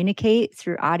to communicate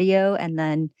through audio,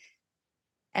 and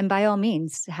by all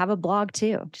means have a blog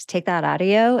too. Just take that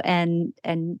audio and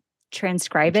And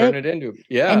transcribe turn it it into, and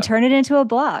yeah. turn it into a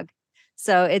blog.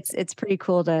 So it's pretty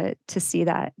cool to see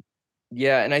that.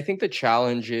 Yeah, and I think the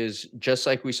challenge is just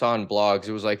like we saw in blogs.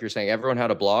 It was like you're saying, everyone had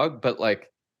a blog, but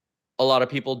like a lot of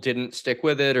people didn't stick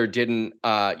with it, or didn't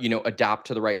adapt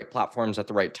to the right platforms at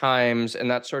the right times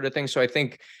and that sort of thing. So I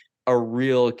think a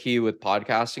real key with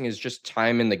podcasting is just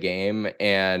time in the game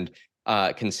and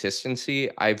consistency.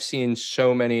 I've seen there's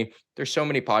so many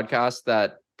podcasts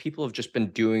that people have just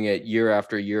been doing it year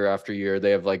after year after year.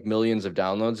 They have like millions of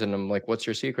downloads, and I'm like, what's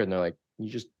your secret? And they're like, you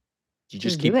just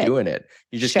Just do keep it. doing it.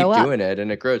 You just Show keep up. doing it,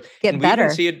 and it grows. Get And we even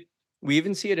better. see it. We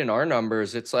even see it in our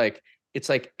numbers. It's like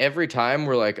every time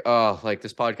we're like, oh, like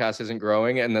this podcast isn't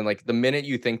growing, and then like the minute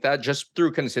you think that, just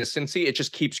through consistency, it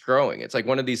just keeps growing. It's like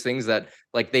one of these things that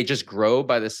like they just grow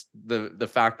by the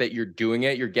fact that you're doing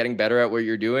it. You're getting better at what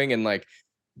you're doing, and like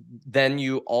then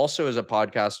you also, as a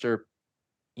podcaster,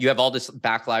 you have all this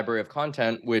back library of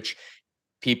content, which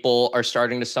people are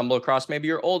starting to stumble across maybe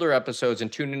your older episodes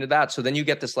and tune into that. So then you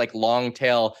get this like long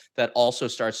tail that also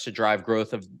starts to drive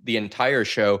growth of the entire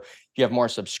show. You have more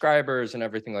subscribers and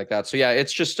everything like that. So yeah,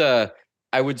 it's just I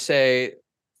would say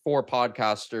for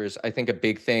podcasters, I think a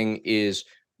big thing is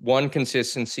one,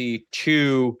 consistency,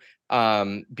 two,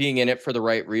 being in it for the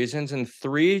right reasons, and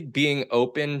three,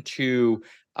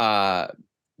 uh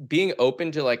being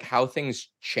open to like how things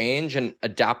change and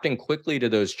adapting quickly to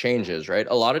those changes, right?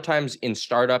 A lot of times in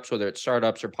startups, whether it's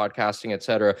startups or podcasting, et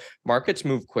cetera, markets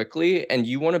move quickly, and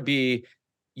you want to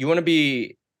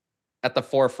be at the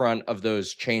forefront of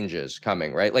those changes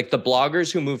coming, right? Like the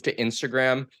bloggers who moved to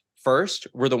Instagram first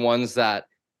were the ones that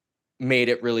made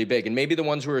it really big. And maybe the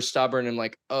ones who were stubborn and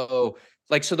like, oh,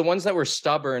 like, so the ones that were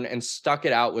stubborn and stuck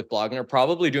it out with blogging are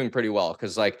probably doing pretty well.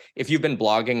 Cause like, if you've been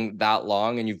blogging that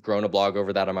long and you've grown a blog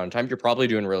over that amount of time, you're probably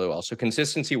doing really well. So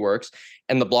consistency works.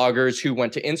 And the bloggers who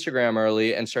went to Instagram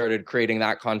early and started creating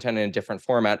that content in a different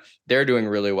format, they're doing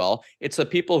really well. It's the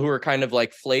people who are kind of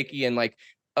like flaky and like,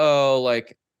 oh,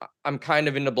 like, I'm kind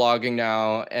of into blogging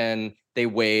now, and they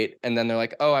wait, and then they're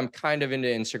like, oh, I'm kind of into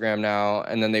Instagram now,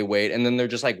 and then they wait, and then they're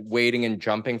just like waiting and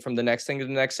jumping from the next thing to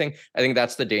the next thing. I think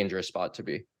that's the dangerous spot to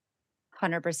be.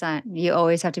 100%. You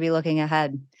always have to be looking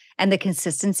ahead. And the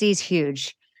consistency is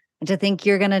huge. And to think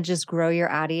you're going to just grow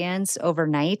your audience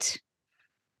overnight,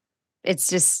 it's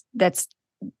just, that's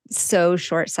so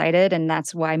short-sighted. And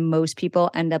that's why most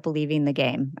people end up leaving the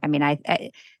game. I mean,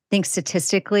 I think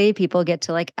statistically, people get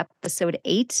to like episode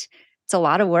 8. It's a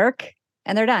lot of work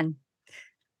and they're done.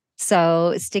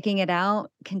 So sticking it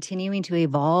out, continuing to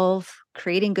evolve,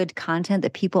 creating good content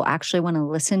that people actually want to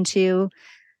listen to.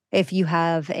 If you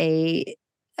have a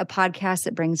podcast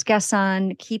that brings guests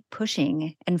on, keep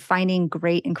pushing and finding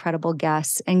great, incredible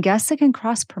guests, and guests that can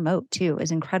cross promote too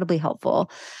is incredibly helpful.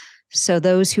 So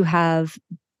those who have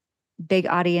big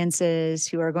audiences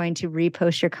who are going to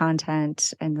repost your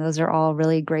content, and those are all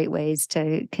really great ways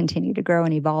to continue to grow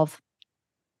and evolve.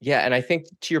 Yeah, and I think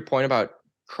to your point about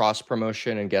cross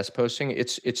promotion and guest posting,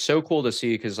 it's so cool to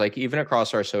see, because like even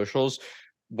across our socials,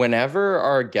 whenever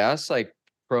our guests like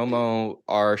promo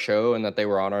our show and that they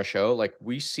were on our show, like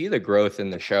we see the growth in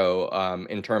the show,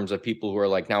 in terms of people who are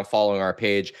like now following our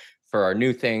page for our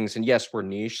new things. And yes, we're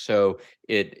niche, so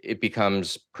it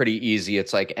becomes pretty easy.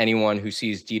 It's like anyone who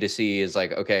sees D2C is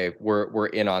like, okay, we're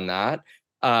in on that.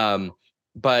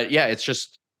 But yeah, it's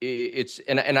just it's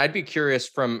and I'd be curious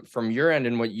from your end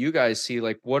and what you guys see,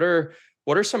 like what are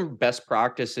some best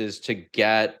practices to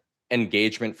get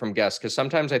engagement from guests? Because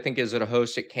sometimes I think as a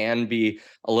host, it can be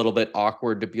a little bit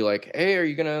awkward to be like, hey, are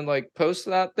you gonna like post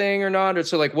that thing or not? Or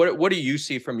so like what do you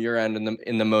see from your end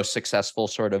in the most successful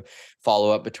sort of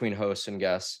follow-up between hosts and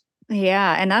guests?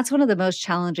 Yeah. And that's one of the most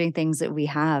challenging things that we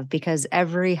have because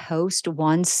every host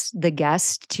wants the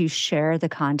guest to share the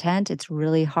content. It's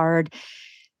really hard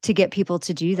to get people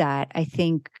to do that. I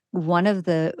think one of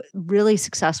the really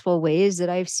successful ways that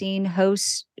I've seen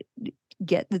hosts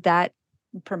get that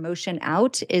promotion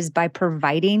out is by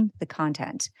providing the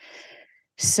content.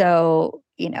 So,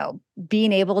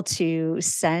 being able to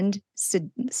send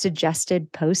suggested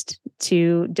posts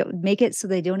to make it so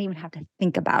they don't even have to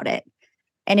think about it.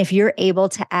 And if you're able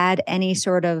to add any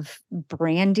sort of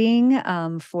branding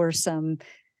for some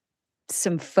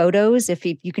photos, if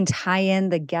you can tie in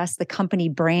the guest, the company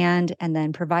brand, and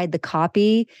then provide the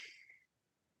copy,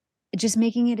 just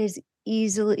making it as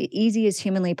easy as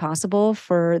humanly possible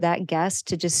for that guest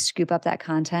to just scoop up that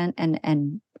content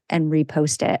and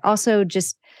repost it. Also,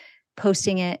 just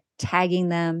posting it, tagging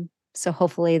them. So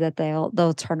hopefully that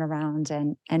they'll turn around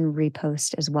and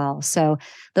repost as well. So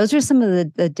those are some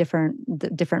of the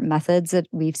different methods that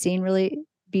we've seen really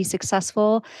be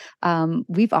successful.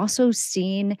 We've also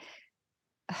seen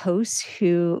hosts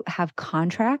who have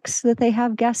contracts that they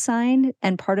have guests sign,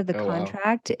 and part of the Oh wow.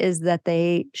 contract is that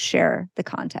they share the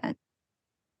content.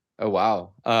 Oh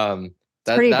wow.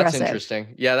 It's pretty That's aggressive.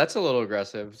 interesting. Yeah, that's a little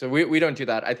aggressive. So we don't do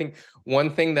that. I think one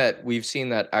thing that we've seen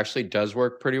that actually does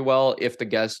work pretty well if the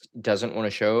guest doesn't want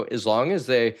to show, as long as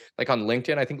they like on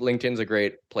LinkedIn, I think LinkedIn's a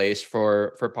great place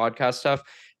for podcast stuff.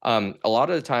 A lot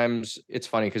of the times it's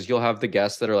funny because you'll have the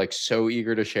guests that are like so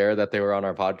eager to share that they were on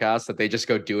our podcast that they just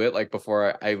go do it like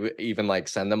before even like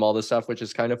send them all the stuff, which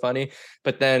is kind of funny.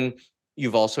 But then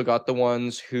you've also got the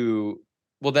ones who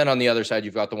well, then on the other side,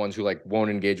 you've got the ones who like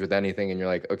won't engage with anything, and you're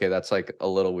like, okay, that's like a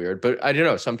little weird. But I don't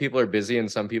know. Some people are busy,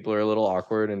 and some people are a little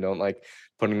awkward and don't like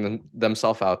putting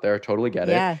themselves out there. Totally get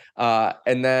it. Yeah.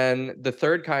 And then the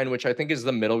third kind, which I think is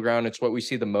the middle ground, it's what we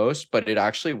see the most, but it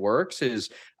actually works.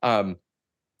 Is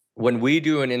when we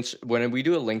do when we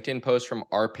do a LinkedIn post from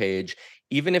our page,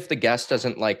 even if the guest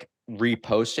doesn't like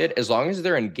repost it, as long as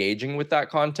they're engaging with that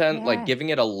content, like Yeah. giving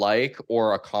it a like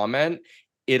or a comment,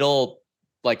 it'll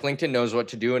like LinkedIn knows what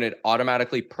to do and it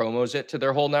automatically promos it to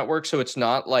their whole network. So it's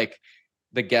not like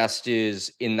the guest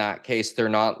is in that case, they're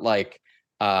not like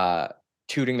uh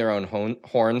tooting their own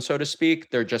horn, so to speak.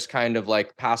 They're just kind of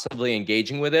like passively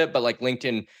engaging with it, but like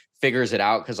LinkedIn figures it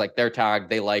out because like they're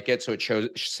tagged, they like it, so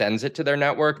it sends it to their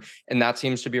network, and that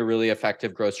seems to be a really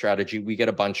effective growth strategy. We get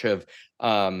a bunch of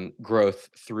growth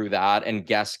through that, and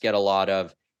guests get a lot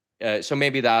of. So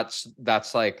maybe that's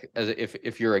like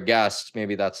if you're a guest,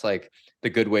 maybe that's like the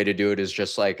good way to do it is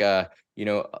just like you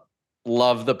know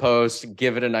love the post,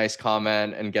 give it a nice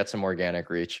comment, and get some organic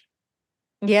reach.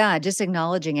 Yeah, just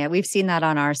acknowledging it. We've seen that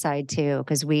on our side too,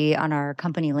 because we on our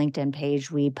company LinkedIn page,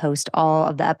 we post all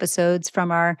of the episodes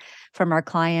from our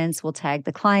clients. We'll tag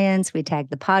the clients, we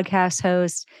tag the podcast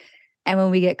host. And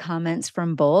when we get comments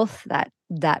from both,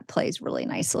 that plays really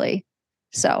nicely.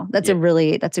 So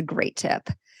Yeah, that's a great tip.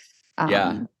 yeah,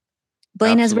 Um,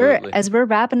 Blaine, as we're absolutely. as we're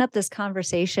wrapping up this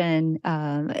conversation,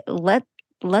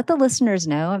 let the listeners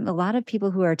know. A lot of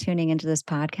people who are tuning into this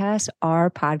podcast are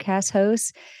podcast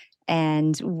hosts,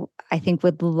 and I think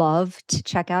would love to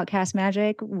check out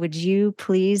Castmagic. Would you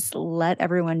please let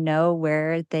everyone know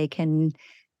where they can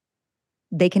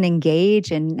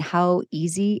engage and how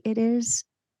easy it is?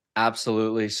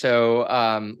 Absolutely. So,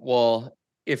 well,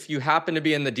 if you happen to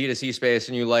be in the D2C space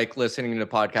and you like listening to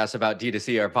podcasts about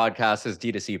D2C, our podcast is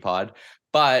D2C Pod.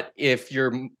 But if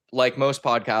you're like most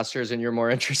podcasters and you're more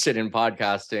interested in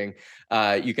podcasting,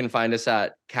 you can find us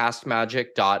at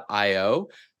castmagic.io.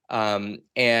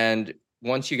 And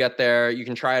once you get there, you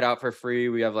can try it out for free.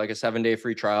 We have like a 7-day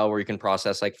free trial where you can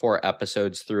process like 4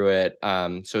 episodes through it.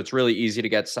 So it's really easy to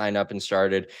get signed up and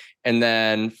started. And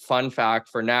then fun fact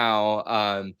for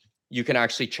now, you can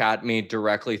actually chat me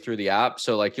directly through the app.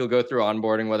 So like you'll go through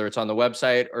onboarding, whether it's on the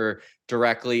website or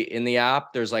directly in the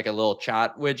app, there's like a little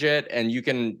chat widget and you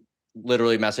can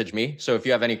literally message me. So if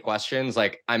you have any questions,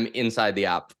 like I'm inside the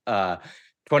app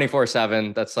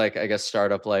 24/7. That's like, I guess,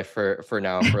 startup life for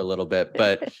now for a little bit.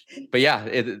 But yeah,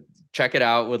 check it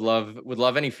out. Would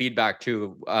love any feedback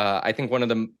too. I think one of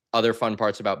the other fun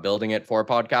parts about building it for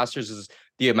podcasters is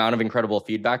the amount of incredible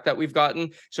feedback that we've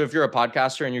gotten. So if you're a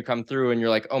podcaster and you come through and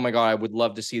you're like, oh my God, I would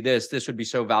love to see this. This would be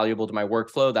so valuable to my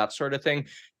workflow, that sort of thing.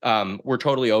 We're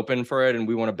totally open for it and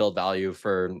we want to build value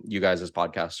for you guys as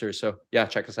podcasters. So yeah,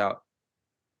 check us out.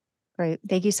 Great.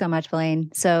 Thank you so much,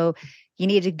 Blaine. So you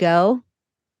need to go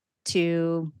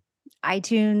to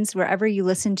iTunes, wherever you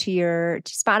listen to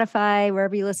to Spotify,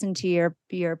 wherever you listen to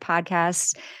your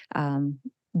podcasts,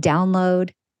 download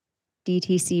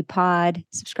DTC Pod,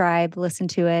 subscribe, listen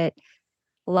to it.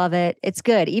 Love it. It's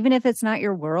good. Even if it's not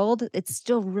your world, it's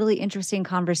still really interesting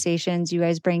conversations. You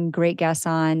guys bring great guests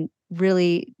on,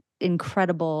 really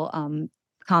incredible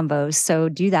combos. So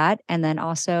do that. And then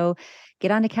also get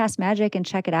onto Castmagic and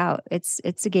check it out. It's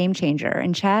a game changer.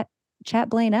 And chat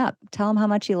Blaine up. Tell him how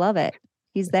much you love it.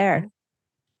 He's there.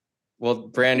 Well,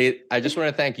 Brandy, I just want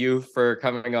to thank you for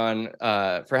coming on,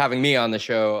 for having me on the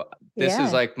show. This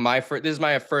is like this is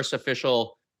my first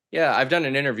official, I've done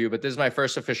an interview, but this is my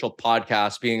first official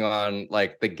podcast being on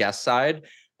like the guest side,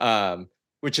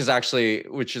 which is actually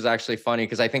funny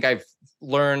because I think I've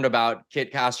learned about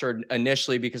Kitcaster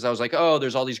initially because I was like, oh,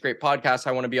 there's all these great podcasts.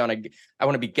 I want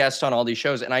to be guest on all these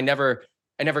shows. And I never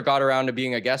got around to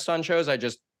being a guest on shows. I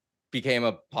just became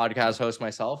a podcast host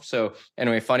myself. So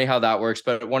anyway, funny how that works,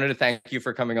 but I wanted to thank you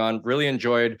for coming on. Really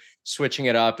enjoyed switching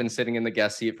it up and sitting in the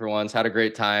guest seat for once. Had a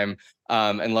great time,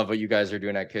 and love what you guys are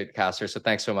doing at Kitcaster. So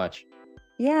thanks so much.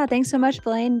 Yeah, thanks so much,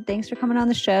 Blaine. Thanks for coming on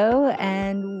the show,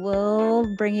 and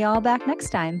we'll bring you all back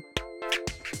next time.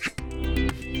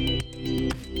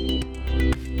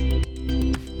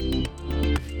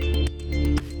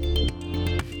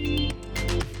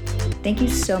 Thank you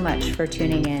so much for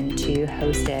tuning in to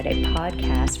Hosted, a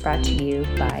podcast brought to you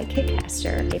by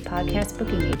Kitcaster, a podcast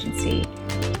booking agency.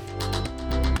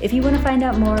 If you want to find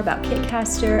out more about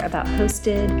Kitcaster, about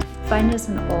Hosted, find us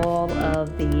on all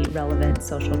of the relevant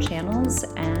social channels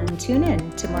and tune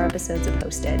in to more episodes of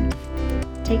Hosted.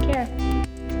 Take care.